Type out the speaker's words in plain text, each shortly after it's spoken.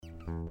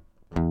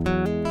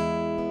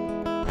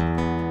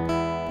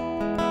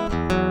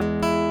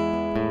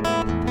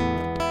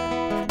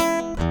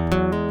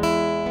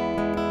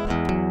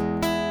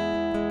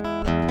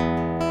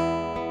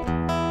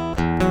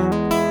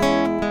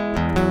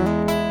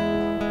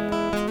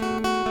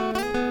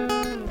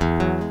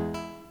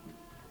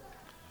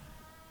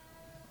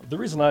The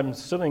reason I'm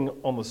sitting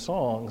on the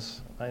songs,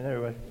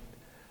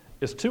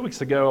 is 2 weeks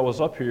ago I was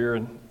up here,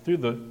 and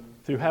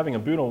through having a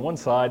boot on one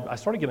side, I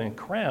started getting a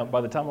cramp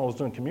by the time I was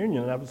doing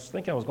communion, and I was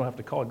thinking I was going to have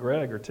to call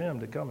Greg or Tim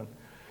to come and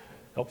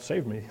help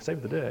save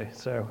the day.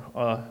 So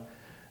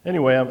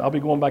anyway, I'll be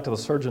going back to the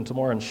surgeon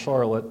tomorrow in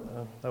Charlotte.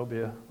 That would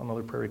be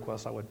another prayer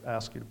request I would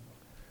ask you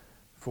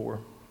for.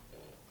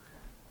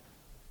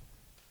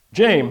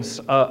 James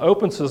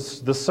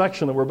opens this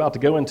section that we're about to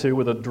go into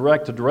with a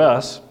direct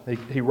address.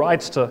 He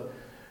writes to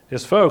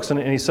his folks, and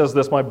he says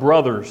this, "My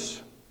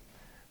brothers."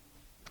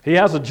 He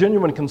has a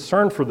genuine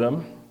concern for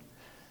them.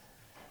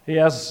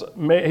 He's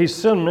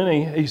seen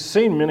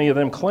many of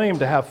them claim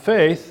to have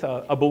faith,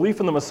 a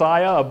belief in the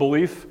Messiah, a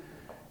belief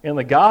in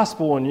the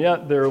gospel, and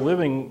yet they're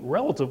living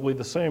relatively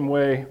the same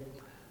way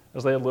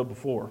as they had lived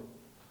before.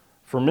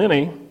 For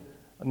many,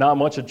 not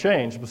much had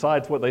changed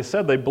besides what they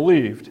said they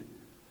believed.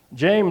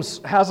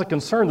 James has a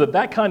concern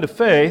that kind of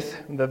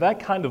faith, that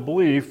kind of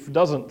belief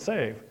doesn't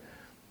save.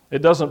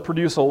 It doesn't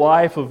produce a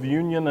life of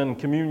union and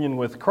communion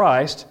with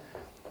Christ.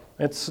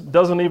 It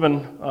doesn't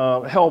even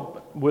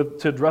help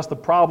to address the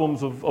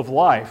problems of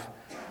life.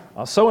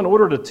 So in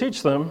order to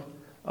teach them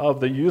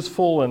of the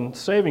useful and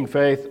saving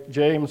faith,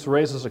 James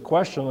raises a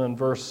question in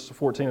verse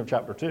 14 of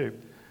chapter 2.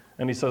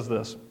 And he says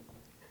this,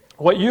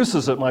 "What use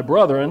is it, my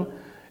brethren,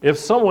 if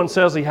someone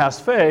says he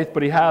has faith,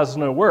 but he has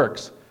no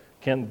works?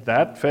 Can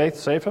that faith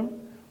save him?"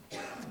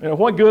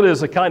 What good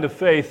is a kind of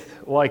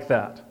faith like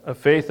that? A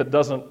faith that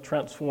doesn't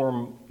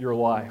transform your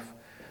life.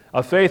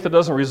 A faith that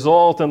doesn't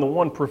result in the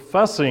one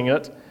professing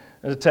it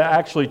to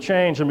actually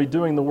change and be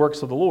doing the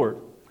works of the Lord.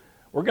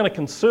 We're going to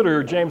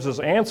consider James's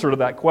answer to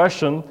that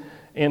question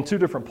in two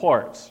different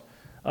parts.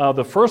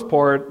 The first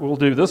part we'll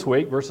do this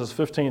week, verses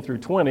 15 through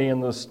 20,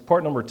 and this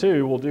part number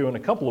 2 we'll do in a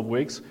couple of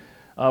weeks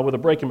with a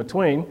break in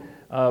between,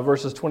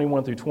 verses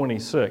 21 through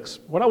 26.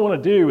 What I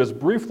want to do is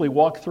briefly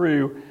walk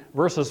through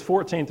verses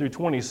 14 through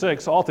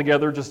 26,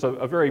 altogether just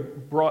a very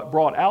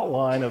broad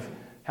outline of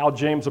how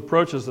James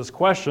approaches this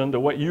question to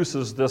what use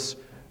is this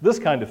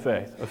kind of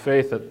faith, a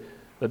faith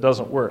that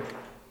doesn't work.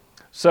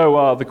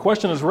 So the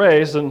question is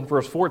raised in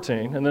verse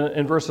 14, and then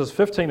in verses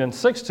 15 and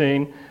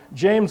 16,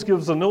 James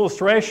gives an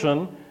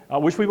illustration,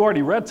 which we've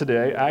already read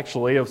today,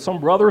 actually, of some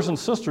brothers and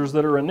sisters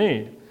that are in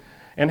need,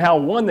 and how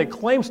one that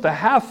claims to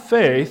have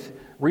faith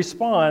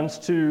responds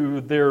to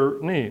their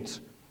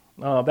needs.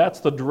 That's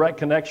the direct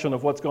connection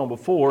of what's gone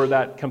before,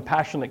 that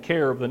compassionate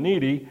care of the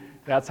needy.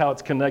 That's how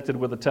it's connected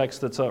with the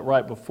text that's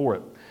right before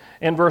it.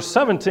 In verse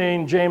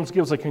 17, James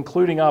gives a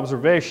concluding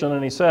observation,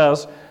 and he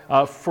says,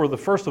 for the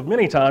first of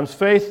many times,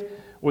 faith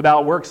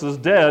without works is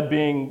dead,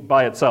 being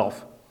by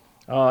itself.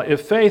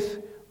 If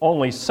faith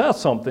only says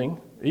something,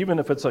 even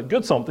if it's a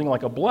good something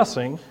like a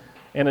blessing,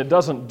 and it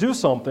doesn't do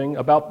something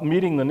about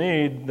meeting the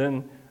need,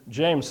 then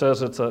James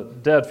says it's a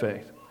dead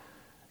faith.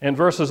 In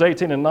verses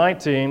 18 and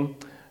 19,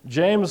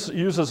 James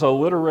uses a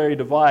literary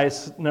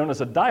device known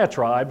as a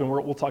diatribe, and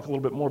we'll talk a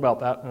little bit more about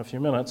that in a few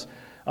minutes,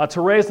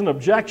 to raise an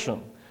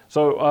objection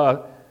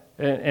to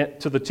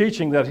the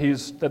teaching that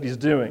he's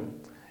doing.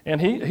 And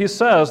he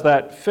says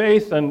that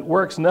faith and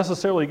works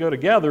necessarily go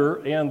together,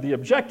 and the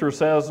objector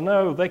says,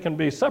 no, they can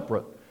be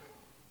separate.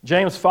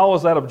 James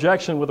follows that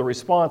objection with a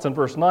response in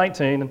verse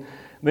 19, and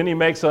then he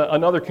makes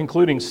another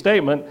concluding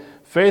statement,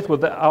 faith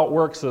without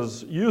works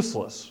is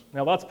useless.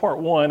 Now that's part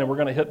 1, and we're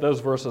going to hit those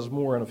verses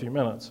more in a few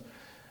minutes.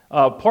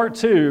 Part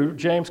 2,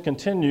 James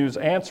continues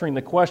answering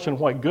the question,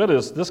 what good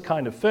is this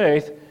kind of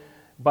faith,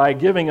 by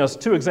giving us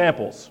 2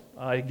 examples.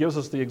 He gives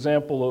us the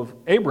example of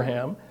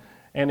Abraham,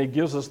 and he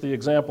gives us the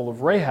example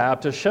of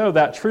Rahab to show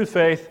that true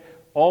faith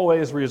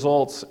always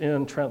results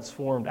in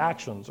transformed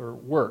actions or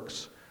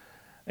works.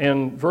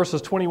 In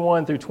verses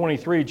 21 through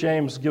 23,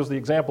 James gives the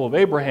example of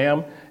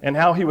Abraham and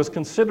how he was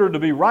considered to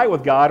be right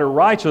with God or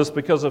righteous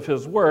because of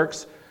his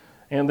works.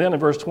 And then in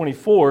verse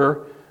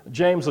 24,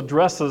 James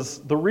addresses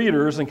the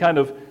readers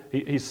and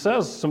he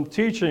says some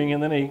teaching,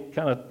 and then he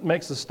kind of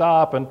makes a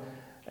stop and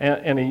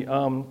he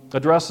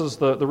addresses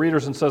the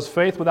readers and says,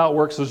 faith without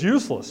works is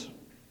useless.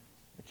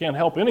 It can't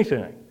help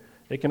anything.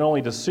 It can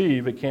only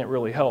deceive. It can't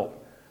really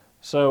help.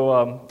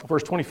 So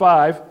verse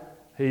 25,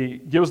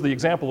 he gives the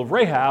example of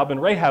Rahab and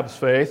Rahab's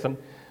faith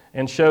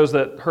and shows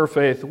that her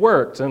faith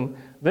worked. And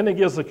then he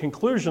gives the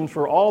conclusion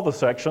for all the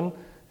section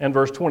in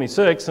verse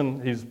 26,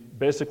 and he's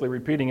basically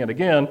repeating it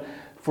again.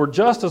 For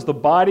just as the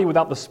body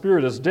without the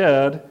spirit is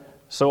dead,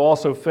 so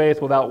also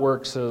faith without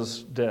works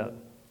is dead.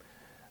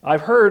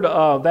 I've heard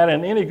that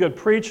in any good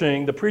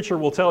preaching, the preacher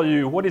will tell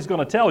you what he's going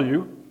to tell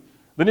you,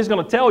 then he's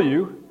going to tell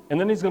you, and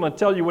then he's going to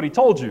tell you what he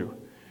told you.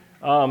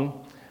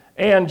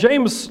 And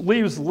James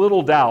leaves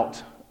little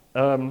doubt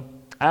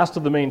as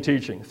to the main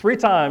teaching. 3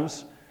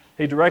 times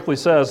he directly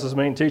says his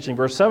main teaching.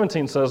 Verse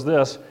 17 says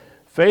this,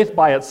 faith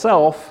by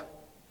itself,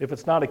 if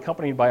it's not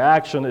accompanied by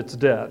action, it's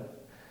dead.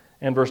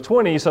 In verse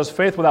 20, he says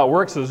faith without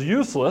works is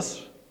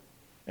useless.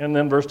 And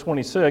then verse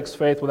 26,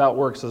 faith without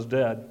works is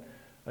dead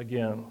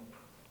again.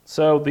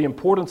 So the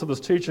importance of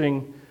this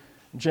teaching,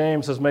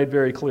 James has made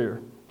very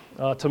clear.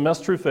 To miss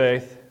true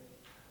faith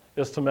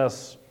is to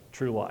miss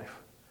true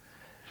life.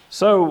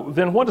 So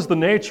then what is the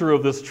nature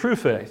of this true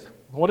faith?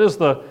 What is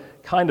the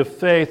kind of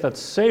faith that's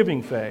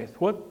saving faith?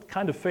 What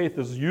kind of faith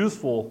is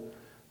useful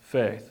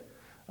faith?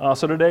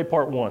 So today,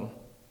 part one.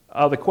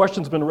 The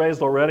question's been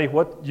raised already.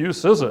 What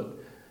use is it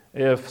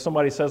if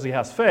somebody says he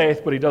has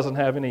faith, but he doesn't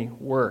have any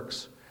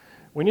works?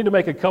 We need to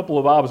make a couple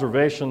of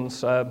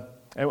observations, and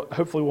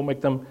hopefully we'll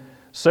make them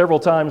several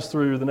times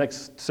through the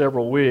next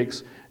several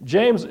weeks.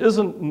 James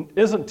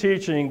isn't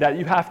teaching that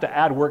you have to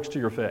add works to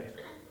your faith.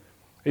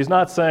 He's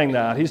not saying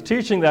that. He's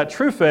teaching that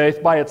true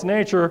faith, by its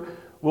nature,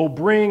 will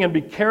bring and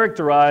be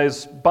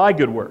characterized by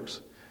good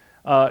works.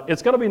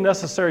 It's going to be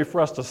necessary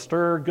for us to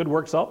stir good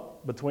works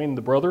up between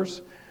the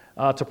brothers,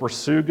 to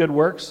pursue good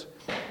works,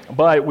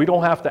 but we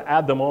don't have to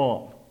add them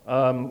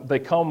on. They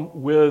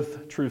come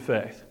with true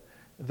faith.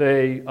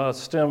 They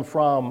stem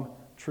from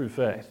true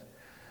faith.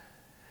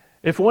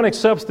 If one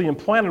accepts the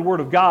implanted Word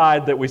of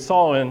God that we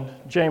saw in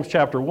James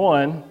chapter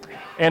 1,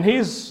 and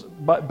he's,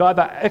 by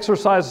the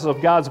exercises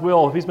of God's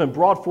will, if he's been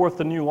brought forth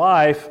to new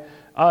life,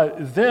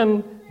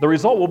 then the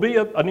result will be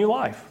a new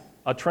life,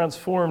 a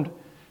transformed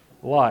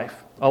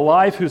life, a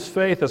life whose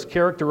faith is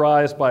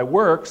characterized by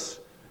works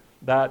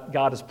that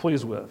God is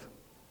pleased with.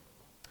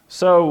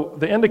 So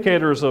the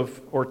indicators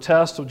of, or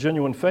tests of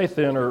genuine faith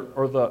then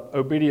are the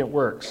obedient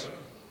works.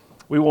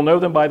 We will know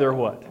them by their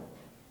what?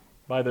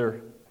 By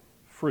their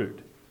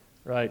fruit,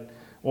 right?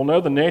 We'll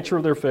know the nature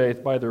of their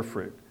faith by their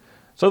fruit.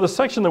 So the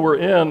section that we're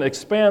in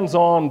expands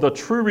on the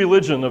true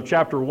religion of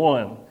chapter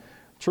 1,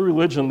 true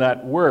religion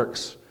that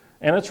works.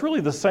 And it's really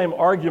the same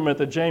argument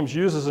that James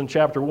uses in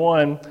chapter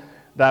 1,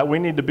 that we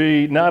need to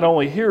be not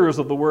only hearers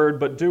of the word,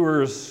 but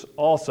doers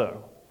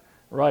also,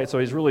 right? So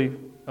he's really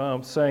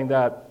saying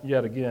that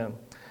yet again.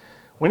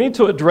 We need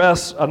to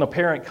address an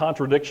apparent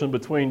contradiction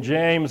between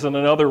James and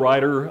another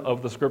writer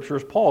of the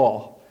Scriptures,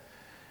 Paul.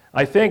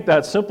 I think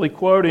that simply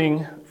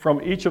quoting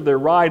from each of their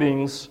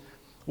writings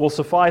will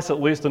suffice,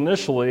 at least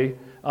initially,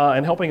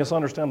 in helping us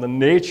understand the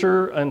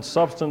nature and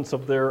substance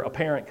of their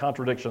apparent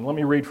contradiction. Let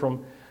me read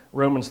from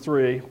Romans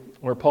 3,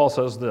 where Paul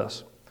says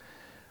this: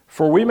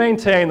 "For we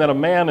maintain that a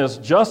man is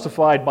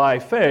justified by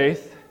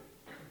faith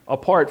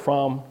apart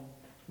from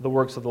the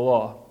works of the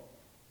law."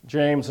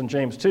 James in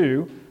James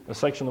 2, the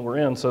section that we're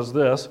in, says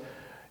this: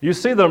 "You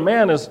see that a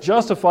man is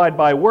justified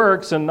by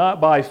works and not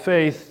by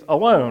faith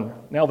alone."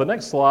 Now the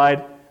next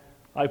slide,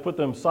 I put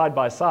them side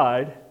by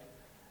side,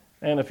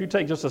 and if you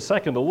take just a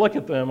second to look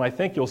at them, I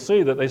think you'll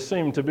see that they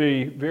seem to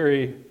be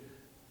very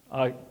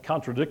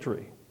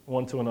contradictory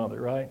one to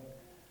another, right?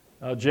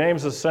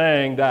 James is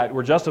saying that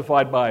we're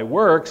justified by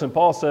works, and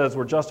Paul says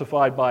we're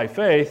justified by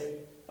faith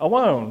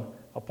alone,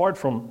 apart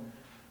from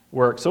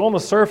works. So on the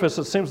surface,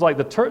 it seems like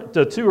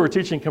the two are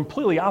teaching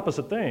completely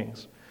opposite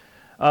things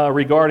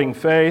regarding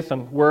faith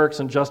and works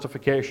and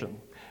justification.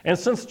 And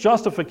since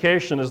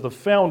justification is the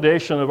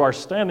foundation of our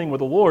standing with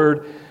the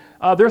Lord,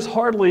 there's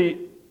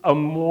hardly a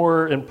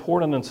more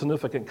important and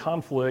significant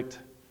conflict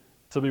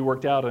to be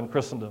worked out in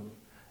Christendom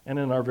and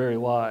in our very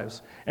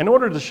lives. In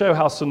order to show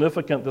how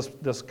significant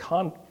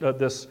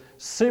this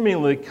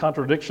seemingly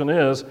contradiction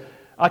is,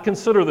 I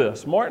consider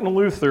this. Martin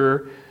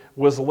Luther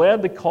was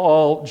led to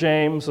call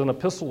James an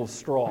epistle of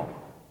straw.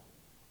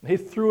 He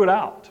threw it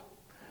out.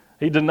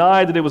 He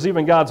denied that it was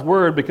even God's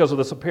word because of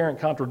this apparent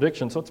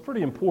contradiction. So it's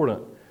pretty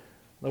important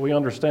that we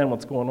understand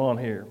what's going on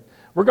here.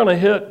 We're going to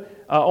hit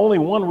only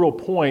one real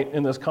point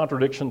in this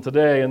contradiction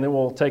today, and then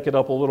we'll take it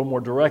up a little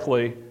more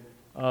directly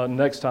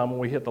next time when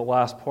we hit the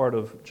last part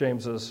of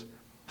James's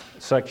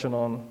section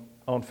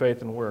on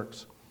faith and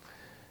works.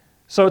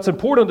 So it's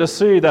important to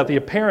see that the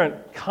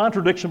apparent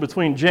contradiction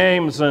between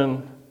James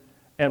and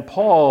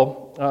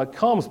Paul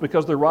comes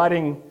because they're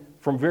writing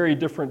from very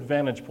different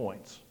vantage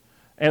points.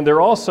 And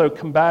they're also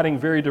combating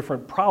very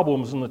different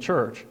problems in the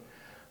church.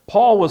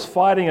 Paul was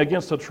fighting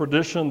against a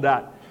tradition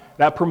that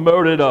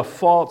promoted a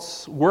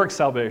false work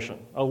salvation,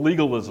 a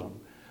legalism.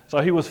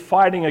 So he was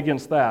fighting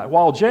against that.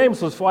 While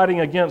James was fighting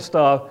against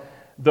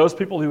those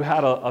people who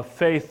had a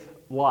faith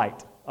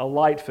light, a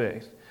light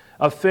faith,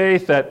 a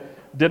faith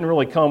that didn't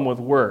really come with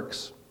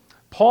works.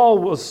 Paul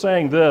was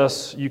saying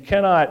this: you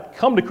cannot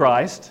come to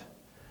Christ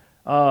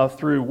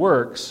through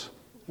works.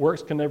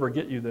 Works can never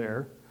get you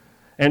there.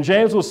 And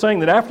James was saying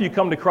that after you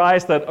come to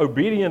Christ, that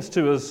obedience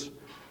to his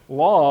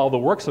law, the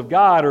works of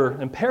God,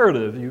 are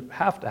imperative. You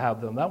have to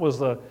have them. That was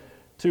the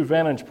two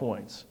vantage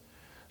points.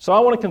 So I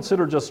want to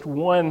consider just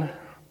one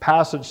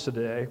passage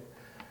today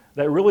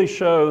that really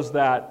shows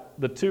that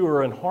the two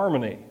are in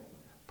harmony,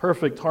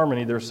 perfect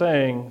harmony. They're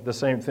saying the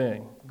same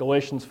thing.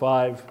 Galatians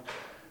 5,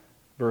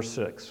 verse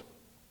 6.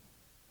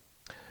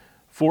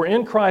 "For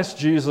in Christ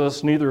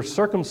Jesus neither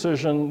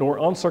circumcision nor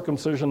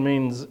uncircumcision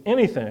means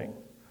anything,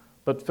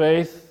 but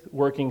faith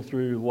working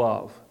through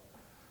love."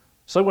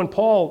 So when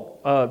Paul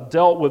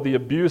dealt with the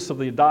abuse of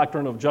the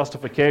doctrine of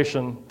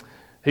justification,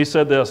 he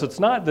said this: it's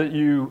not that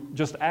you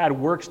just add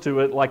works to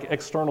it, like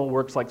external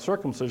works like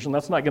circumcision.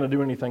 That's not going to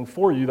do anything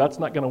for you. That's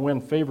not going to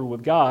win favor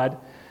with God.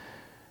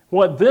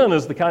 What then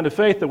is the kind of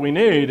faith that we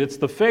need? It's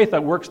the faith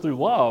that works through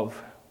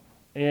love.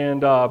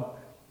 And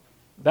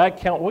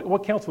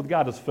what counts with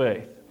God is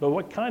faith. but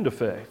what kind of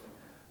faith?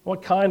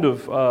 What kind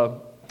of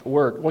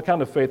work? What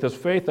kind of faith? Is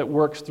faith that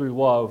works through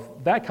love.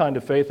 That kind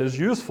of faith is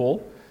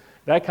useful.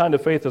 That kind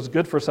of faith is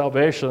good for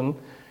salvation.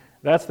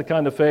 That's the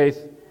kind of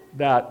faith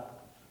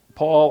that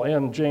Paul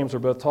and James are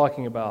both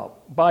talking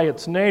about. By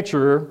its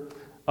nature,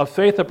 a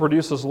faith that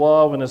produces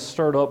love and is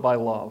stirred up by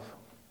love.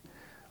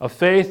 A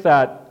faith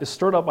that is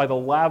stirred up by the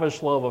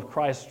lavish love of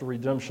Christ's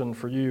redemption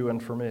for you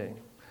and for me.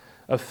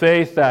 A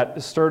faith that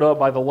is stirred up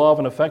by the love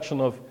and affection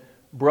of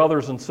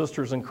brothers and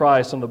sisters in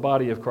Christ and the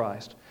body of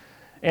Christ.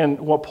 And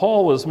what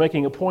Paul is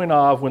making a point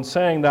of when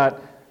saying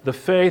that the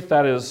faith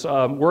that is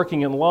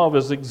working in love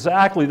is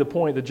exactly the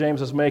point that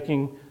James is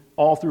making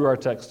all through our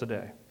text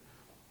today.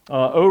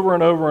 Over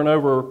and over and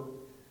over,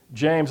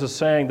 James is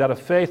saying that a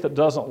faith that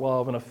doesn't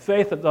love and a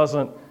faith that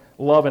doesn't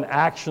love in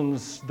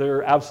actions,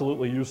 they're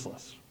absolutely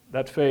useless.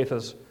 That faith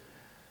is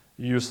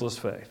useless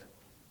faith.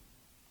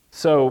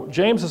 So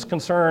James is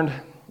concerned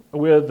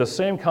with the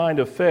same kind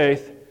of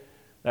faith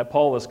that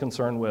Paul is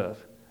concerned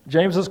with.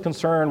 James is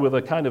concerned with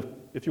a kind of,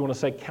 if you want to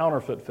say,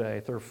 counterfeit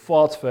faith or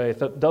false faith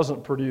that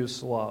doesn't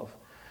produce love.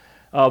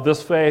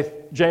 This faith,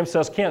 James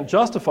says, can't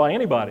justify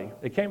anybody.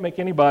 It can't make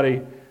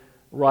anybody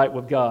right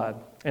with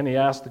God. And he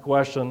asks the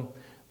question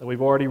that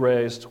we've already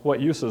raised, what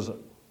use is it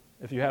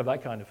if you have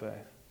that kind of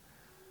faith?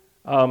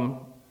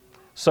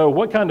 So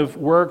what kind of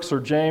works are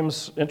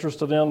James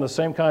interested in? The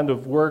same kind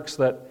of works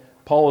that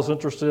Paul is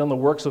interested in, the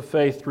works of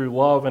faith through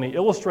love, and he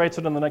illustrates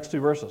it in the next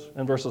two verses,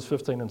 in verses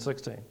 15 and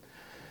 16.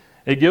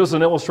 He gives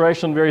an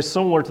illustration very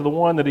similar to the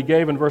one that he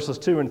gave in verses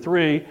 2 and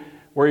 3,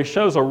 where he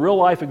shows a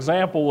real-life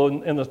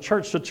example in the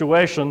church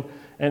situation,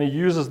 and he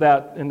uses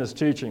that in his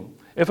teaching.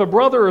 If a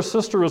brother or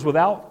sister is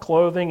without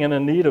clothing and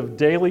in need of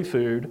daily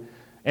food,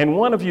 and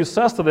one of you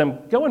says to them,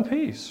 "Go in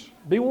peace,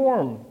 be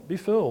warm, be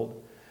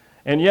filled,"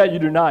 and yet you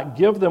do not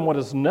give them what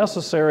is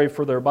necessary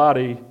for their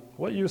body,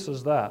 what use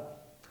is that?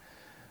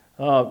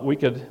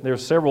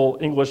 There's several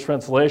English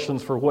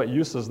translations for what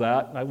use is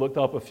that, and I looked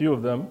up a few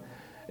of them.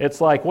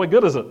 It's like, what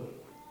good is it?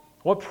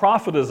 What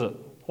profit is it?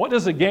 What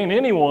does it gain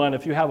anyone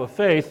if you have a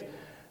faith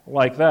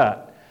like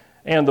that?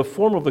 And the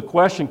form of the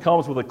question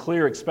comes with a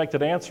clear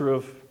expected answer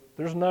of,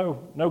 there's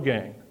no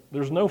gain,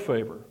 there's no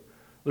favor,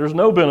 there's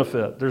no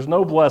benefit, there's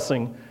no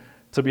blessing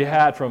to be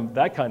had from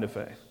that kind of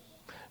faith.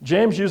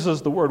 James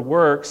uses the word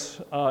works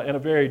in a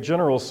very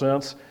general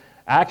sense,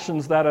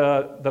 actions that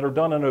are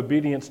done in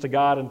obedience to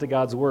God and to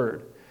God's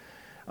Word.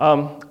 I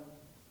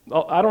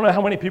don't know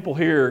how many people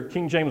here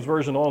King James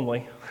Version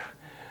only,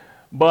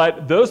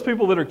 but those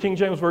people that are King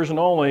James Version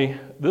only,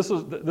 this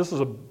is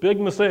a big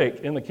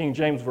mistake in the King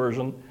James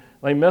Version.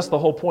 They miss the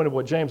whole point of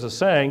what James is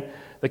saying.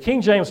 The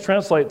King James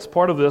translates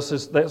part of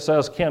this that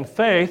says, "Can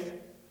faith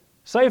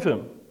save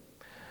him?"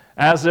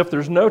 As if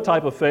there's no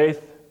type of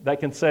faith that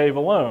can save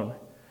alone.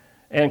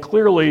 And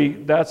clearly,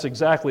 that's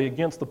exactly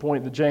against the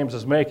point that James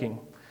is making.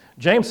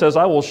 James says,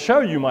 "I will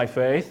show you my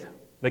faith,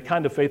 the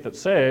kind of faith that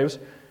saves,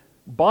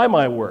 by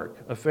my work,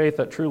 a faith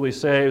that truly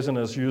saves and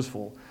is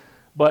useful."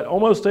 But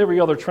almost every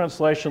other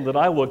translation that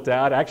I looked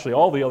at, actually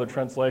all the other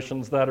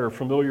translations that are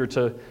familiar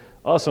to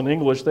us in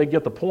English, they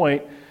get the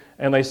point,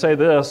 and they say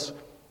this,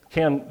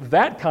 "Can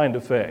that kind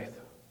of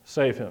faith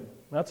save him?"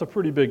 That's a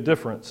pretty big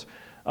difference.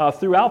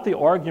 Throughout the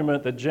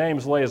argument that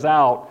James lays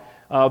out,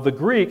 the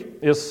Greek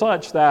is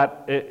such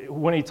that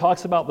when he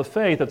talks about the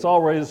faith, it's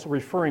always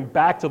referring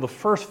back to the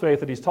first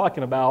faith that he's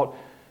talking about,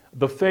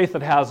 the faith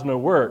that has no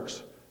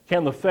works.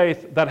 Can the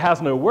faith that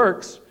has no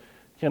works,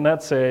 can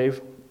that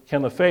save?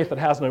 Can the faith that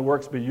has no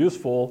works be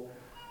useful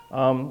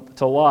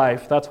to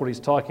life? That's what he's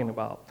talking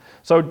about.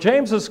 So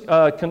James is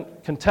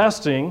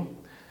contesting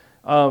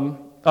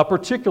a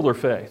particular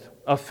faith,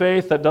 a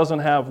faith that doesn't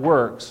have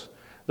works.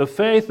 The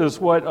faith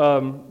is what,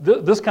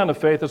 this kind of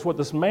faith is what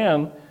this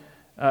man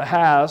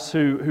has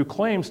who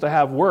claims to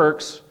have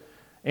works,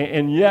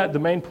 and yet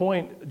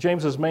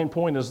James's main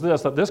point is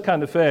this, that this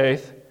kind of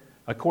faith,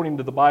 according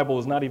to the Bible,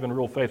 is not even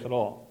real faith at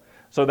all.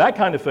 So that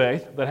kind of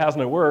faith that has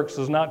no works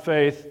is not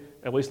faith,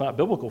 at least not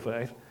biblical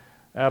faith,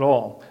 at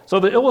all. So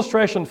the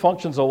illustration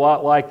functions a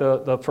lot like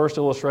the first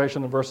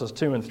illustration in verses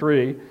 2 and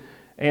 3,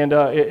 and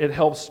it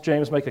helps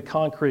James make a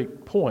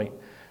concrete point.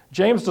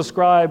 James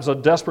describes a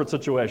desperate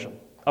situation,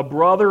 a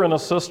brother and a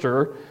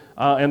sister,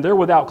 and they're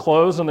without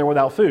clothes and they're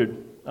without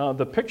food.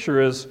 The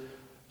picture is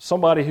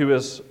somebody who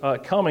is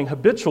coming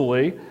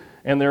habitually,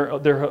 and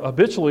they're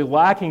habitually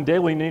lacking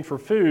daily need for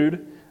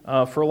food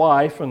for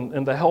life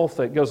and the health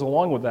that goes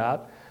along with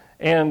that.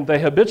 And they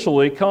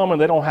habitually come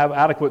and they don't have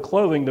adequate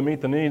clothing to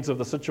meet the needs of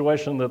the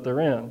situation that they're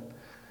in.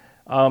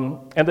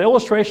 And the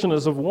illustration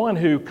is of one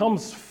who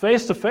comes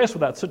face to face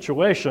with that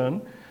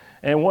situation,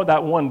 and what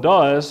that one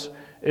does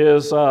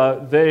is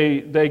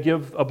they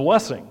give a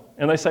blessing,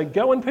 and they say,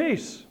 "Go in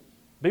peace,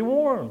 be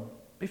warm,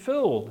 be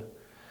filled."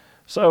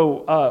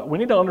 So we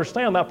need to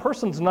understand that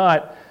person's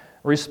not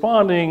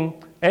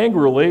responding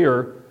angrily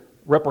or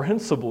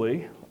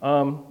reprehensibly.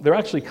 They're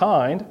actually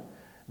kind.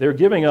 They're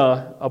giving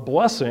a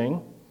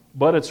blessing,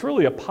 but it's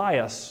really a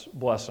pious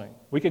blessing.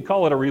 We could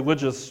call it a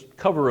religious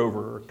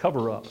cover-over or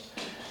cover-up.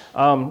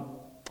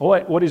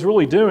 What he's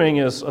really doing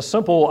is a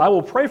simple, I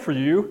will pray for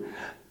you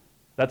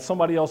that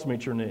somebody else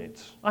meets your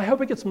needs. I hope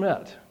it gets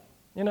met.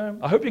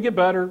 I hope you get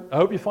better. I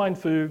hope you find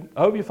food.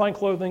 I hope you find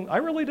clothing. I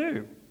really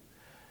do.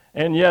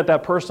 And yet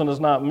that person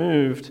is not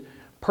moved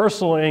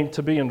personally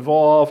to be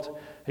involved.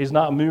 He's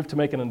not moved to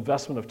make an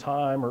investment of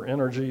time or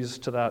energies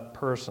to that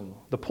person.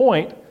 The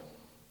point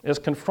is,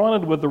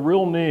 confronted with the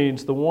real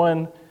needs, the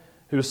one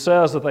who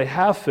says that they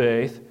have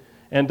faith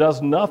and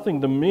does nothing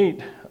to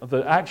meet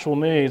the actual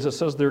needs, it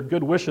says their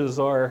good wishes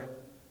are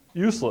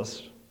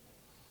useless.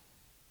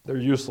 They're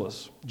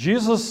useless.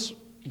 Jesus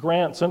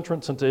grants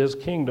entrance into his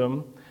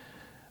kingdom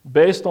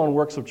based on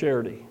works of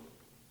charity.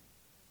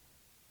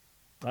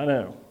 I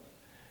know.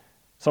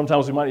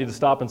 Sometimes we might need to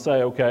stop and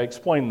say, okay,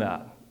 explain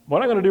that.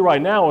 What I'm going to do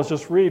right now is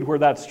just read where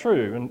that's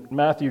true in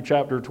Matthew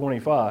chapter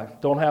 25.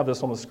 Don't have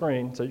this on the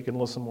screen so you can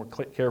listen more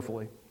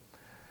carefully.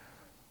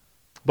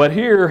 But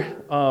here,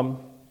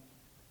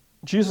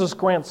 Jesus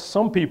grants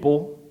some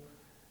people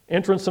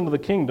entrance into the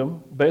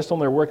kingdom based on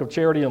their work of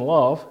charity and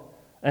love,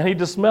 and he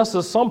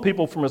dismisses some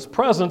people from his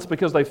presence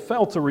because they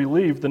failed to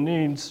relieve the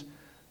needs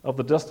of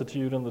the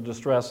destitute and the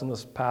distressed in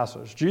this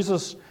passage.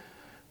 Jesus,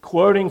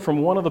 quoting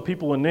from one of the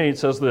people in need,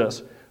 says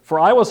this, "For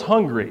I was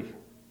hungry,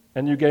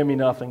 and you gave me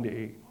nothing to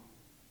eat.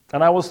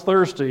 And I was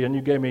thirsty, and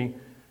you gave me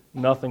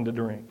nothing to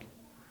drink.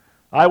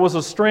 I was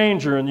a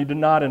stranger, and you did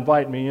not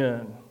invite me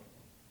in.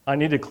 I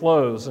needed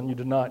clothes, and you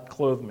did not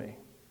clothe me.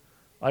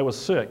 I was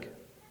sick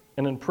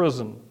and in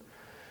prison,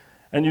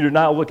 and you did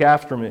not look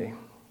after me."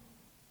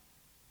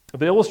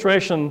 The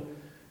illustration,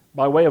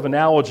 by way of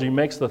analogy,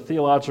 makes the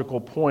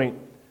theological point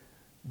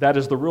that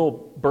is the real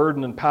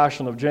burden and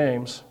passion of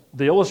James.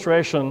 The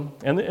illustration,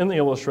 in the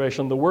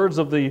illustration, the words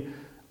of the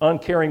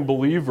uncaring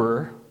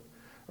believer,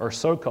 or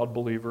so-called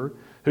believer,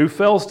 who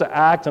fails to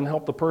act and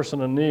help the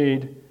person in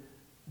need,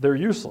 they're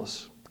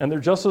useless. And they're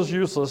just as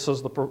useless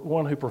as the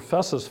one who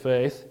professes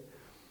faith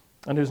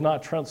and who's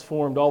not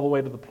transformed all the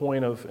way to the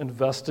point of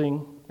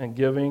investing and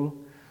giving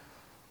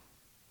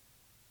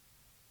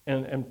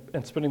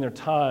and spending their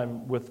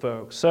time with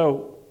folks.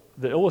 So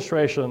the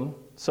illustration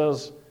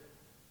says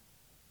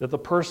that the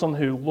person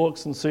who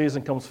looks and sees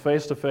and comes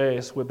face to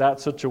face with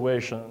that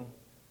situation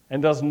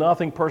and does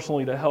nothing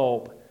personally to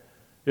help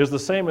is the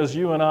same as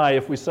you and I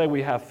if we say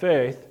we have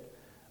faith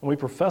and we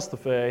profess the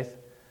faith,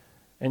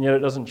 and yet it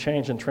doesn't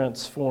change and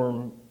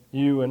transform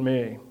you and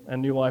me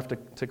and new life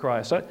to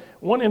Christ. So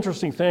one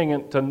interesting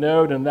thing to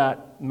note in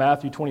that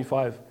Matthew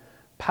 25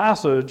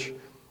 passage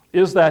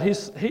is that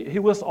he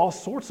lists all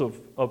sorts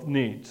of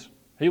needs.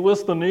 He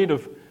lists the need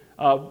of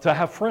to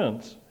have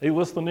friends. He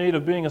lists the need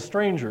of being a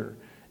stranger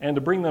and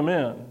to bring them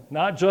in.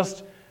 Not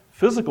just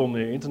physical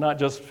needs, not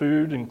just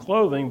food and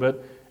clothing,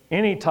 but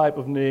any type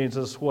of needs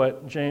is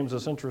what James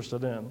is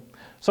interested in.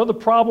 So the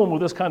problem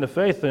with this kind of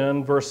faith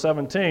in verse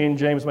 17,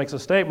 James makes a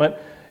statement,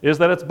 is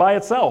that it's by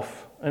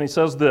itself. And he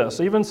says this,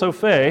 "Even so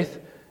faith,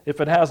 if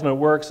it has no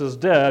works, is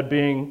dead,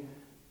 being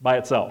by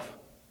itself."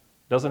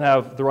 Doesn't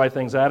have the right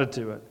things added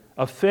to it.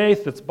 A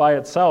faith that's by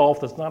itself,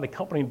 that's not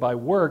accompanied by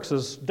works,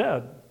 is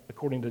dead,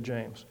 according to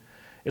James.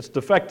 It's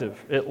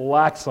defective. It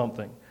lacks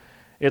something.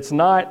 It's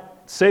not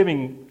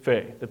saving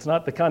faith. It's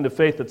not the kind of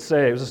faith that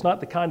saves. It's not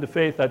the kind of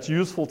faith that's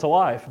useful to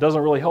life. It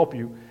doesn't really help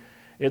you.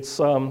 It's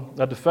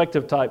a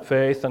defective type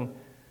faith, and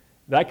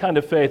that kind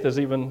of faith is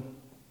even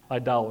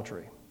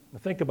idolatry. Now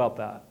think about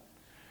that.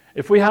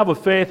 If we have a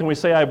faith and we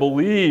say, I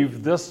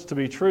believe this to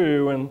be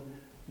true, and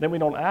then we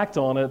don't act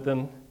on it,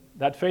 then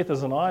that faith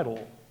is an idol.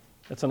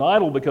 It's an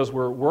idol because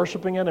we're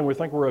worshiping it and we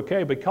think we're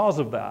okay because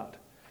of that,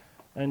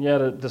 and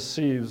yet it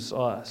deceives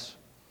us.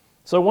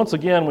 So once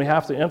again, we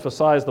have to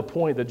emphasize the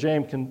point that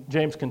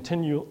James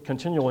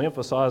continually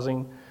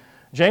emphasizing.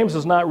 James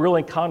is not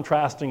really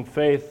contrasting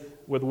faith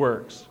with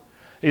works.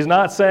 He's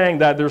not saying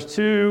that there's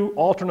two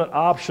alternate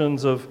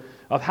options of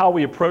how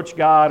we approach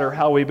God or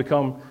how we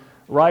become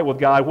right with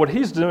God. What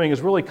he's doing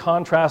is really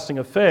contrasting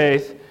a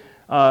faith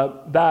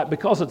that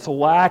because it's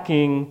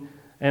lacking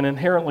and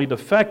inherently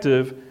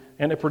defective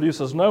and it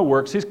produces no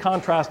works, he's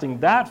contrasting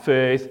that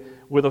faith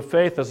with a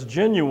faith that's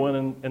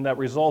genuine and that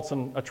results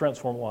in a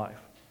transformed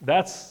life.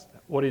 That's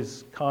what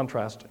he's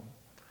contrasting.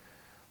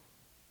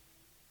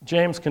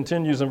 James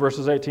continues in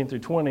verses 18 through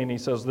 20, and he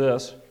says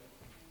this,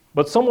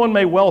 "But someone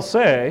may well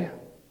say,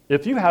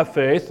 if you have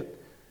faith,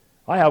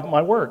 I have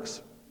my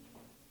works.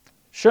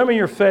 Show me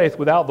your faith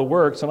without the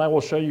works, and I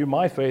will show you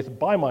my faith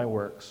by my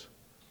works.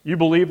 You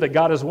believe that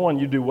God is one,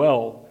 you do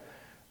well."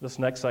 This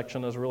next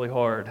section is really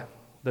hard.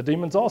 "The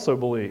demons also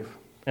believe,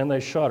 and they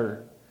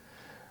shudder.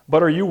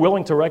 But are you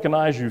willing to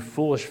recognize, you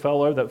foolish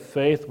fellow, that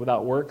faith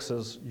without works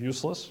is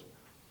useless?"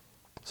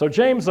 So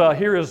James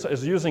here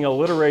is using a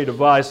literary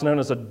device known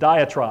as a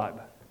diatribe.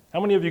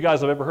 How many of you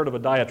guys have ever heard of a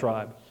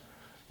diatribe?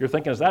 You're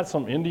thinking, is that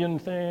some Indian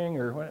thing,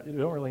 or what? You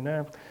don't really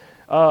know.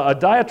 A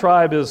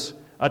diatribe is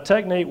a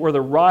technique where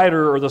the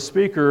writer or the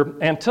speaker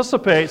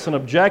anticipates an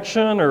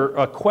objection or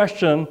a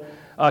question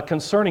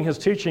concerning his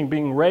teaching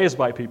being raised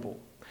by people.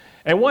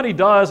 And what he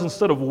does,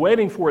 instead of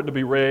waiting for it to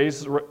be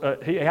raised,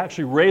 he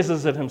actually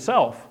raises it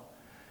himself.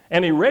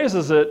 And he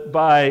raises it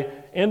by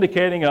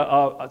indicating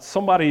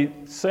somebody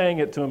saying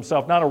it to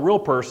himself, not a real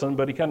person,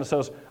 but he kind of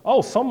says,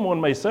 oh, someone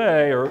may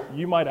say, or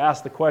you might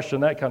ask the question,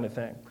 that kind of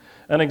thing.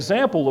 An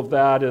example of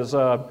that is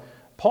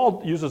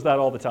Paul uses that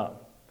all the time.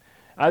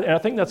 And I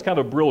think that's kind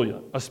of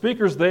brilliant. A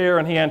speaker's there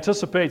and he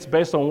anticipates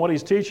based on what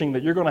he's teaching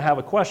that you're going to have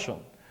a question.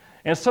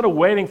 Instead of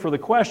waiting for the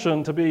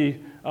question to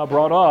be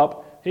brought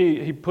up,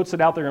 he puts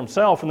it out there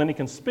himself and then he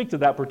can speak to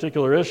that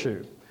particular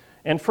issue.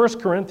 In 1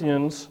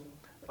 Corinthians,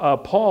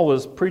 Paul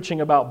is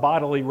preaching about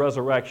bodily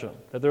resurrection,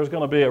 that there's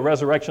going to be a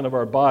resurrection of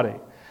our body.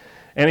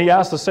 And he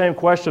asks the same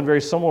question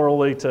very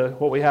similarly to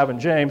what we have in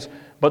James,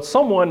 but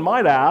someone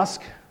might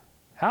ask,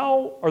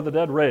 how are the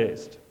dead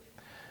raised?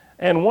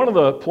 And one of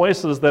the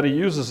places that he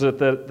uses it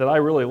that I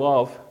really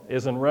love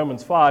is in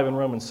Romans 5 and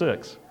Romans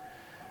 6.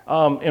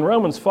 In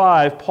Romans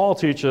 5, Paul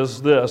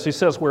teaches this. He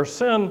says, where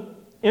sin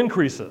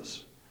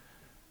increases,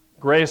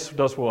 grace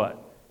does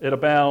what? It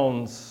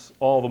abounds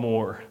all the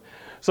more.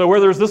 So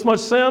where there's this much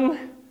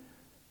sin,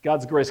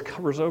 God's grace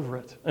covers over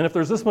it. And if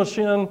there's this much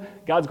sin,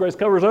 God's grace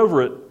covers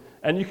over it.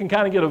 And you can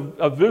kind of get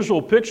a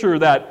visual picture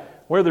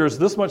that where there's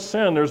this much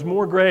sin, there's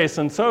more grace.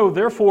 And so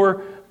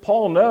therefore,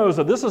 Paul knows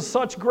that this is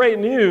such great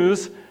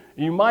news.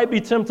 You might be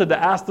tempted to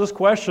ask this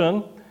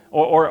question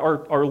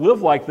or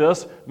live like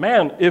this.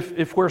 Man,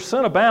 if where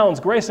sin abounds,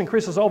 grace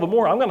increases all the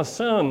more. I'm going to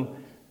sin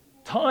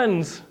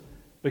tons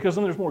because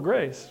then there's more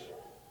grace.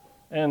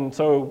 And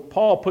so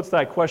Paul puts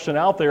that question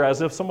out there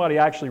as if somebody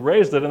actually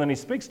raised it, and then he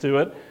speaks to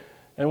it.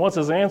 And what's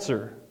his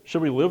answer?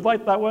 Should we live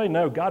like that way?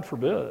 No, God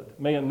forbid.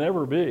 May it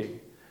never be.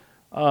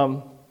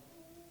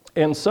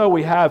 And so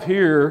we have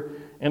here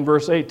in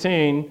verse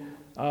 18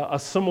 a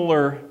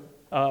similar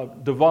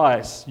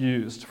device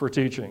used for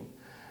teaching.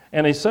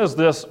 And he says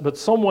this, but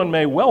someone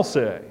may well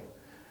say.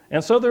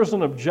 And so there's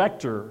an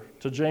objector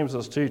to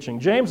James's teaching.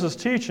 James is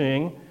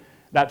teaching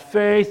that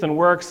faith and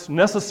works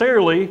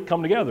necessarily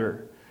come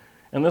together.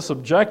 And this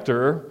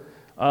objector,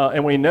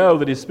 and we know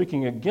that he's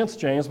speaking against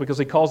James because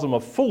he calls him a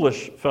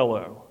foolish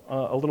fellow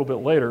a little bit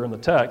later in the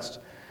text.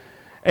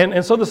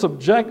 And so this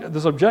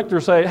objector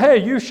say,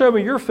 hey, you show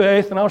me your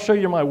faith and I'll show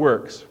you my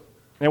works.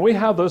 And we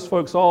have those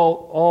folks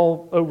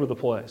all over the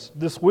place.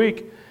 This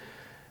week,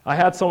 I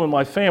had some in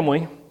my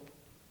family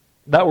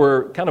that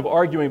were kind of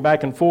arguing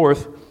back and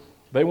forth.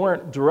 They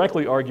weren't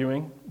directly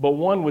arguing, but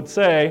one would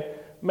say,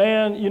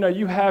 man, you know,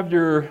 you have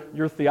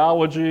your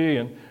theology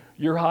and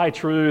your high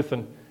truth,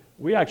 and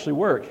we actually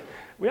work.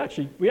 We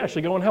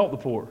actually go and help the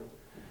poor.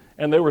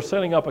 And they were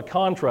setting up a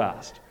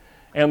contrast.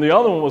 And the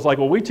other one was like,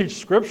 well, we teach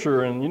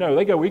Scripture, and, you know,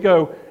 we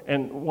go,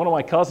 and one of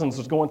my cousins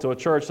is going to a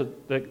church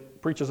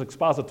that preaches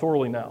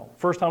expositorily now.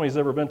 First time he's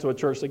ever been to a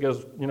church that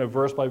goes, you know,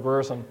 verse by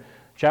verse and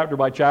chapter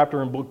by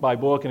chapter and book by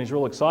book, and he's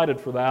real excited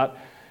for that.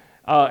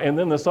 And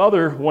then this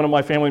other one of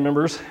my family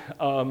members,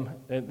 and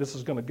this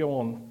is going to go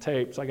on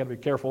tape, so I got to be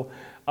careful,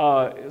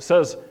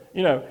 says,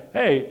 you know,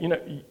 hey, you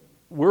know,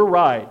 we're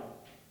right.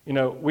 You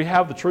know, we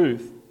have the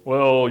truth.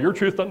 Well, your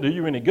truth doesn't do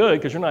you any good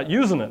because you're not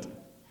using it.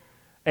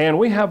 And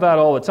we have that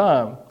all the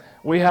time.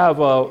 We have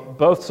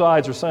both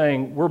sides are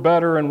saying we're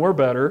better and we're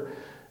better.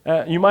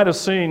 You might have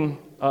seen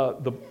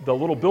the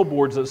little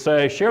billboards that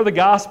say, share the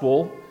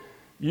gospel,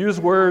 use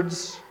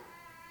words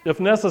if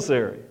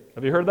necessary.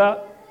 Have you heard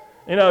that?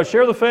 You know,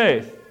 share the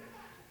faith,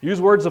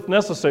 use words if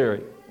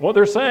necessary. What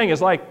they're saying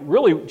is like,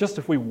 really, just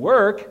if we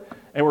work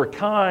and we're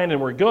kind and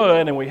we're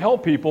good and we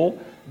help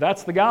people,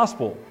 that's the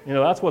gospel. You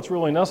know, that's what's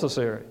really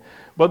necessary.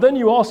 But then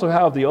you also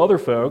have the other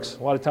folks,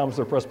 a lot of times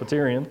they're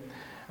Presbyterian,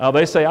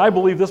 they say, I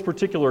believe this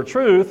particular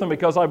truth, and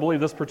because I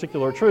believe this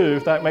particular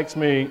truth, that makes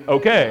me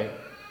okay.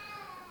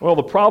 Well,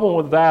 the problem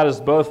with that is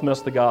both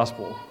miss the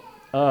gospel.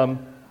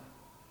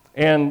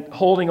 And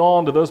holding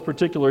on to those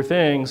particular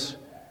things,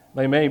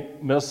 they may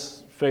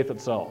miss faith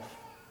itself.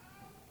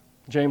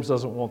 James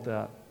doesn't want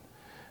that.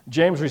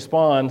 James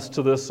responds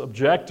to this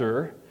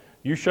objector,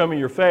 you show me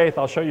your faith,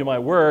 I'll show you my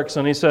works,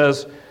 and he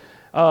says,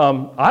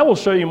 I will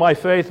show you my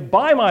faith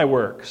by my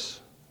works.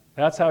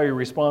 That's how he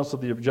responds to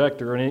the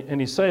objector.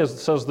 And he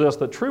says this,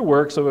 that true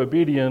works of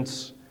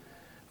obedience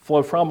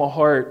flow from a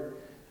heart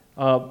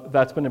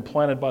that's been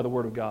implanted by the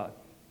Word of God.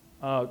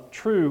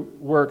 True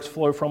works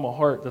flow from a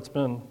heart that's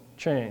been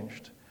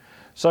changed.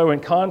 So in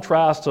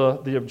contrast to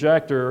the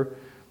objector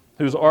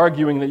who's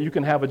arguing that you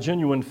can have a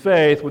genuine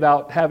faith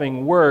without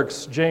having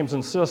works, James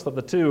insists that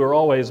the two are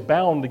always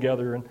bound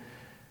together and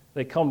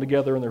they come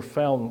together and they're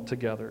found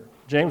together.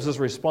 James's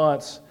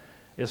response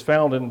is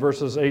found in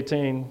verses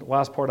 18, the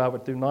last part of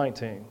it, through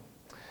 19.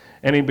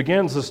 And he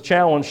begins this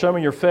challenge, show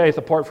me your faith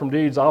apart from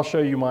deeds, I'll show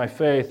you my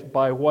faith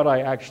by what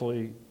I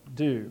actually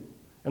do.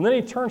 And then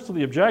he turns to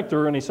the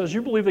objector and he says,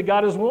 you believe that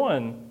God is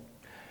one.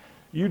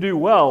 You do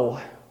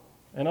well.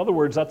 In other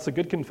words, that's a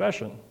good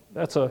confession.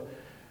 That's a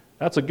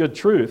good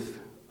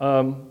truth.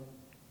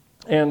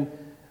 And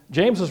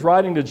James is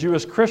writing to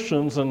Jewish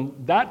Christians, and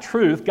that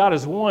truth, God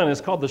is one,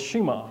 is called the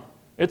Shema.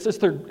 It's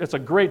a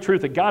great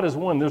truth that God is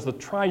one. There's the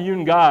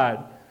triune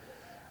God.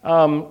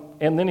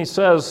 And then he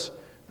says,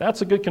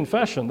 that's a good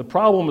confession. The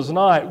problem is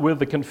not with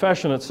the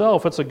confession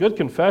itself. It's a good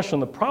confession.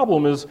 The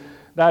problem is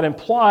that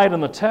implied in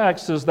the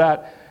text is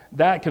that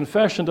that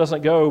confession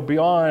doesn't go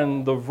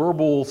beyond the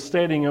verbal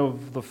stating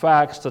of the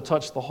facts to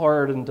touch the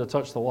heart and to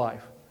touch the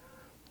life.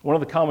 One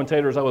of the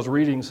commentators I was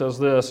reading says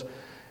this: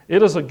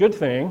 it is a good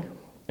thing,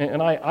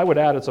 and I would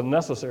add it's a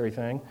necessary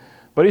thing,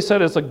 but he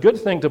said it's a good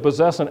thing to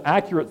possess an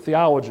accurate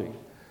theology,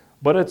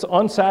 but it's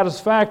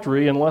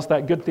unsatisfactory unless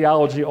that good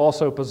theology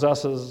also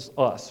possesses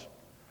us.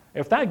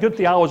 If that good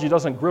theology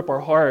doesn't grip our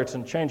hearts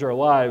and change our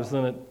lives,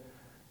 then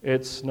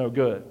it's no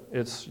good.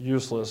 It's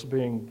useless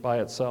being by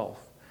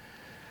itself.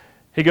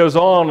 He goes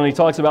on and he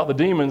talks about the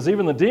demons.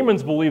 Even the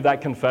demons believe that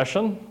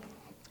confession,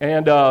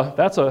 and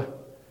that's a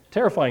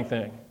terrifying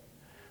thing.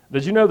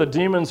 Did you know that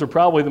demons are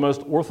probably the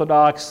most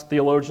orthodox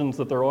theologians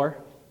that there are?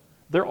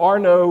 There are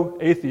no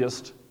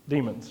atheist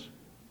demons.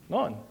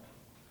 None.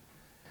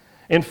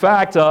 In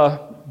fact,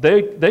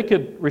 they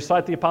could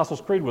recite the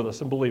Apostles' Creed with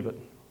us and believe it.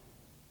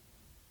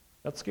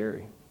 That's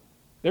scary.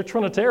 They're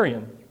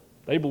Trinitarian.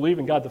 They believe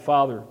in God the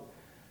Father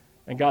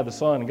and God the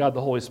Son and God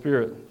the Holy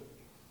Spirit.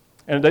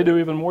 And they do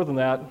even more than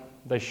that.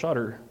 They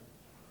shudder.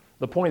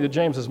 The point that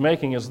James is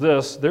making is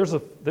this: there's a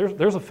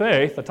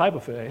faith, a type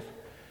of faith,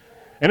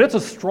 and it's a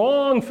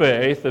strong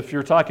faith if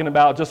you're talking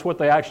about just what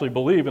they actually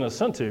believe and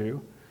assent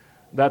to.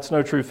 That's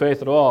no true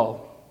faith at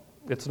all.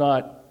 It's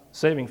not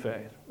saving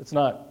faith. It's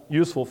not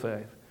useful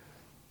faith.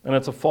 And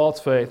it's a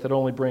false faith that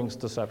only brings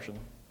deception.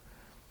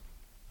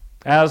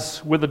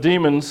 As with the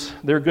demons,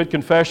 their good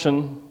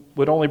confession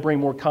would only bring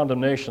more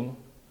condemnation.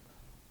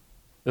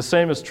 The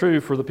same is true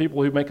for the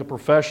people who make a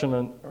profession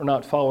and are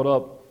not followed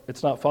up.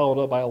 It's not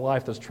followed up by a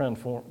life that's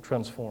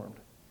transformed.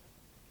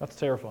 That's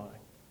terrifying.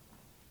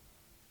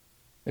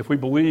 If we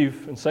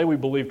believe and say we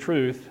believe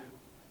truth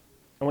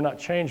and we're not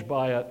changed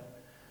by it,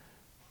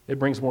 it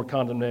brings more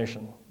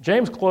condemnation.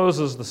 James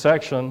closes the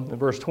section in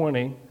verse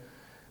 20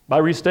 by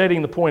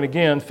restating the point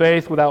again: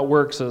 faith without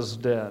works is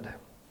dead.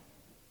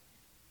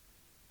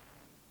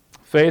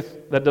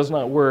 Faith that does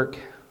not work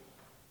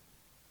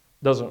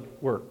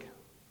doesn't work.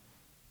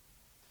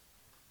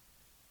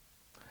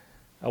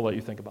 I'll let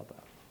you think about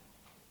that.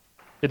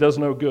 It does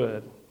no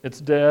good. It's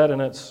dead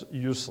and it's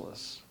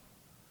useless.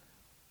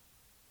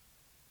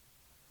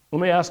 Let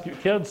me ask you,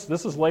 kids,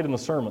 this is late in the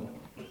sermon,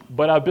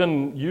 but I've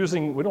been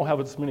we don't have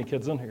as many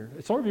kids in here.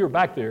 Some of you are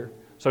back there,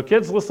 so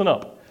kids, listen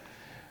up.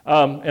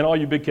 And all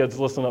you big kids,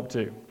 listen up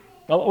too.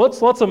 Now,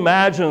 let's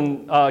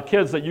imagine,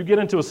 kids, that you get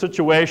into a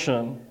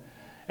situation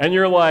and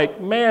you're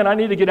like, man, I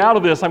need to get out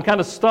of this. I'm kind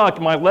of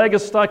stuck. My leg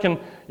is stuck, and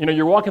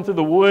you're walking through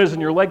the woods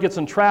and your leg gets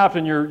entrapped,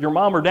 and your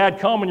mom or dad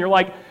come and you're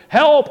like,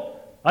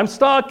 help, I'm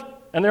stuck.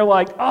 And they're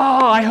like,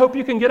 I hope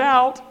you can get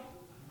out.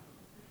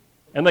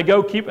 And they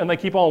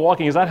keep on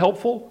walking. Is that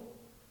helpful?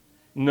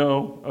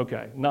 No.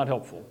 Okay, not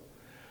helpful.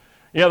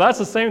 Yeah, that's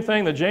the same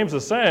thing that James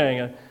is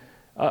saying.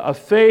 A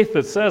faith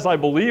that says, I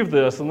believe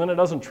this, and then it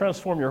doesn't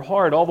transform your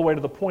heart all the way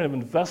to the point of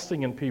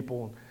investing in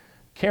people and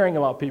caring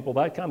about people.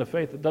 That kind of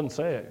faith, it doesn't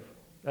save.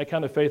 That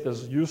kind of faith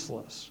is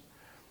useless.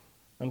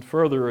 And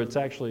further, it's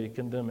actually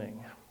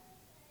condemning.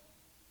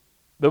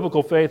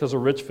 Biblical faith is a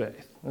rich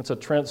faith. It's a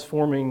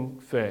transforming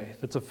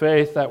faith. It's a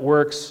faith that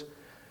works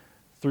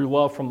through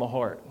love from the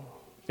heart.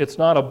 It's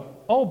not a,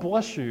 oh,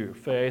 bless you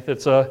faith.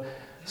 It's a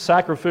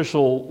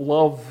sacrificial,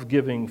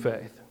 love-giving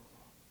faith.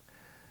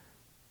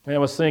 And I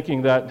was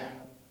thinking that,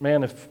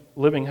 man, if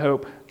Living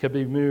Hope could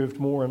be moved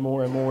more and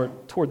more and more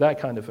toward that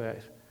kind of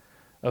faith,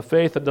 a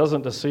faith that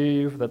doesn't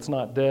deceive, that's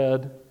not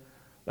dead,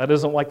 that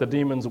isn't like the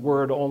demon's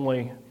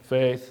word-only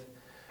faith,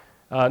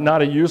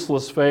 not a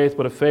useless faith,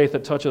 but a faith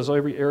that touches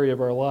every area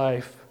of our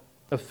life,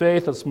 a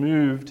faith that's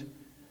moved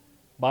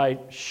by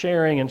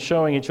sharing and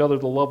showing each other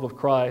the love of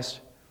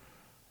Christ,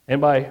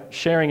 and by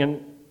sharing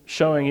and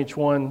showing each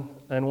one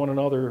and one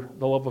another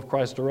the love of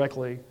Christ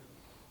directly,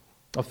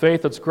 a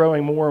faith that's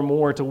growing more and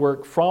more to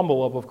work from the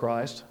love of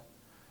Christ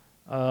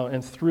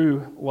and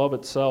through love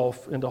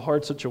itself into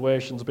hard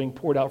situations, being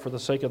poured out for the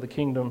sake of the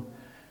kingdom,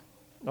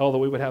 that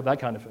we would have that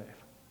kind of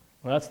faith.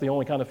 And that's the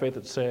only kind of faith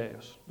that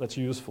saves, that's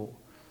useful.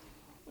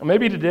 And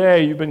maybe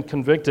today you've been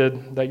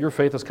convicted that your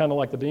faith is kind of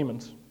like the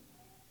demons.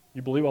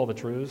 You believe all the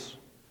truths.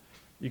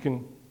 You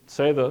can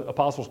say the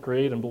Apostles'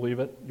 Creed and believe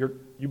it.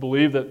 You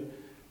believe that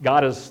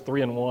God is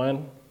 3 in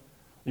 1.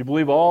 You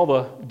believe all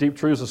the deep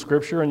truths of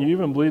Scripture, and you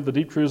even believe the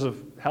deep truths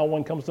of how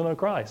one comes to know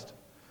Christ.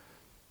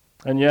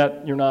 And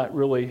yet you're not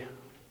really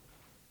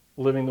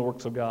living the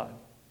works of God.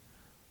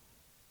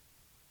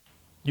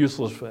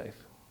 Useless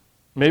faith.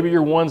 Maybe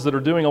you're ones that are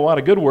doing a lot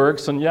of good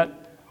works, and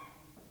yet,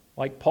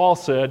 like Paul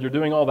said, you're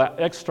doing all that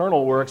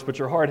external works, but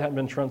your heart hadn't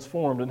been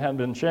transformed and hadn't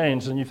been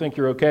changed, and you think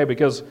you're okay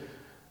because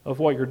of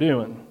what you're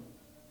doing.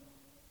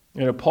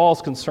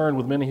 Paul's concerned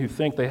with many who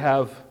think they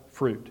have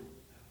fruit,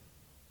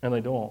 and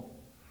they don't.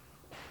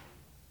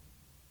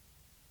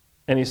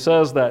 And he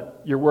says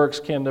that your works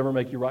can never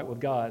make you right with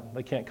God.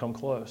 They can't come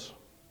close.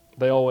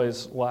 They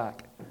always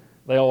lack.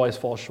 They always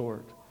fall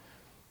short.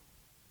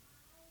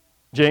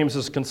 James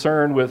is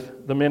concerned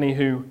with the many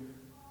who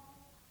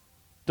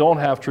don't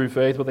have true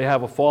faith, but they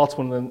have a false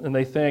one, and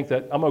they think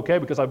that I'm okay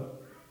because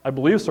I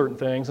believe certain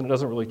things, and it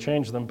doesn't really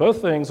change them.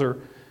 Both things are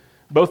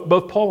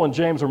Both Paul and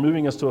James are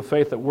moving us to a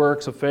faith that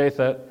works, a faith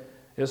that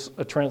is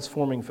a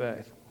transforming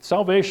faith.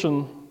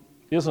 Salvation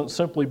isn't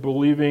simply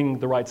believing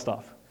the right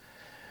stuff.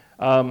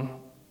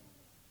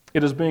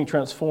 It is being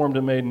transformed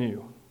and made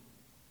new.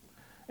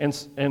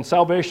 And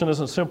salvation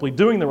isn't simply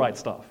doing the right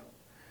stuff.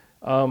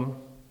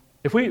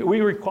 If we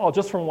recall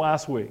just from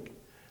last week,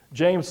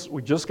 James,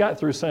 we just got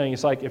through saying,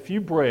 it's like, if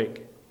you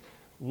break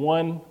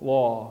one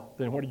law,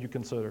 then what are you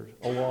considered?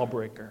 A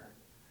lawbreaker.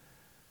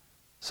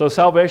 So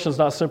salvation is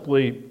not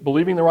simply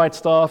believing the right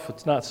stuff.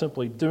 It's not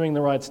simply doing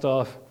the right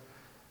stuff.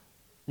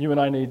 You and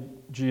I need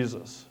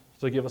Jesus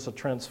to give us a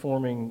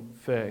transforming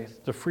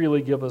faith, to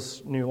freely give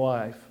us new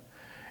life.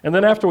 And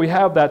then after we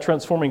have that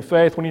transforming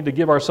faith, we need to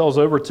give ourselves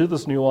over to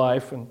this new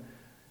life. And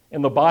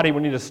in the body,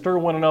 we need to stir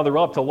one another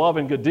up to love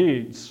and good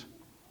deeds.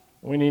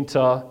 We need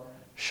to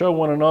show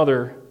one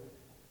another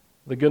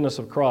the goodness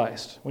of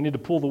Christ. We need to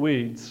pull the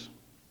weeds.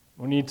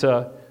 We need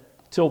to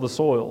till the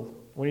soil.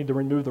 We need to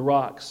remove the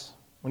rocks.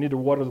 We need to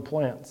water the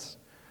plants.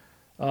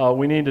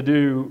 We need to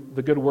do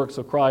the good works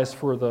of Christ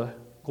for the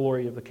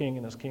glory of the King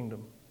and His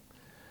kingdom.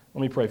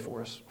 Let me pray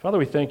for us. Father,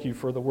 we thank you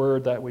for the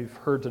word that we've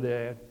heard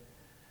today.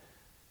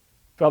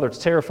 Father, it's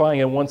terrifying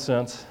in one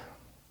sense.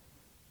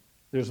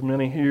 There's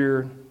many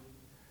here,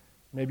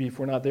 maybe if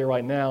we're not there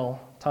right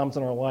now, times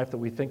in our life that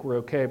we think we're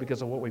okay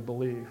because of what we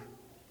believe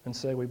and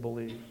say we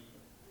believe.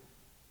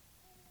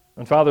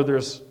 And Father,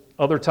 there's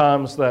other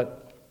times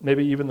that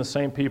maybe even the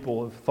same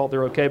people have thought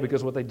they're okay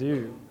because of what they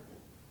do.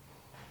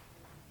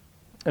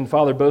 And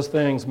Father, both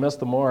things miss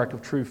the mark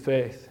of true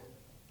faith.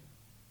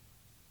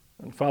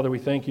 And Father, we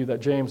thank you that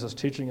James is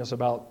teaching us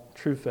about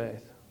true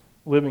faith,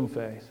 living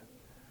faith,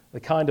 the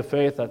kind of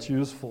faith that's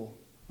useful.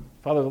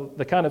 Father,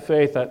 the kind of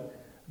faith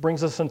that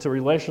brings us into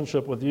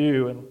relationship with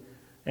you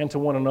and to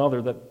one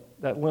another,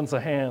 that lends a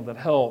hand, that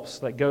helps,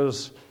 that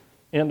goes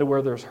into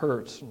where there's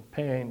hurts and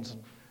pains,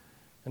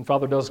 and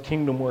Father, does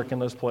kingdom work in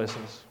those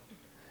places.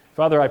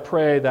 Father, I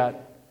pray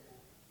that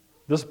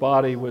this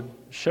body would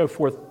show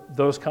forth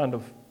those kind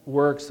of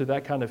works through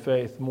that kind of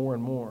faith more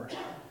and more.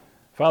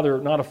 Father,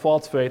 not a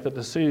false faith that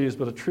deceives,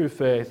 but a true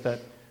faith that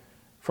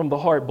from the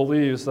heart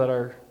believes that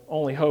our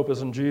only hope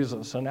is in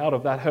Jesus, and out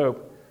of that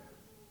hope,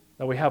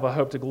 that we have a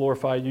hope to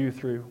glorify you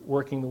through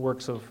working the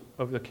works of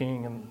the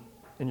King and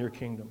in your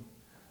kingdom.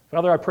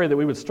 Father, I pray that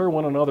we would stir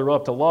one another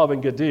up to love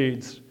and good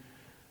deeds,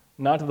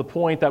 not to the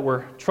point that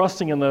we're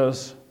trusting in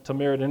those to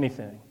merit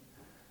anything.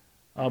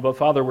 But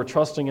Father, we're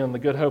trusting in the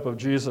good hope of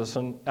Jesus,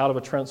 and out of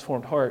a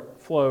transformed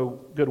heart flow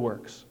good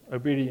works,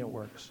 obedient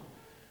works.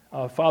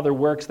 Father,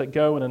 works that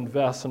go and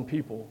invest in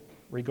people,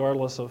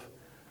 regardless of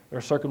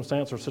their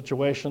circumstance or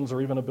situations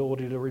or even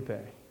ability to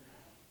repay.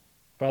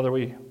 Father,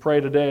 we pray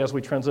today as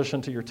we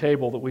transition to your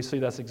table that we see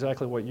that's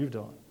exactly what you've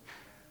done.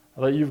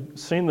 That you've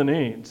seen the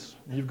needs.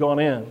 You've gone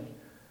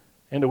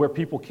into where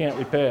people can't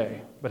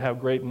repay but have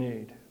great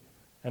need.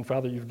 And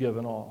Father, you've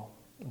given all.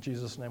 In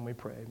Jesus' name we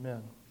pray.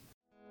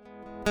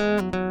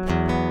 Amen.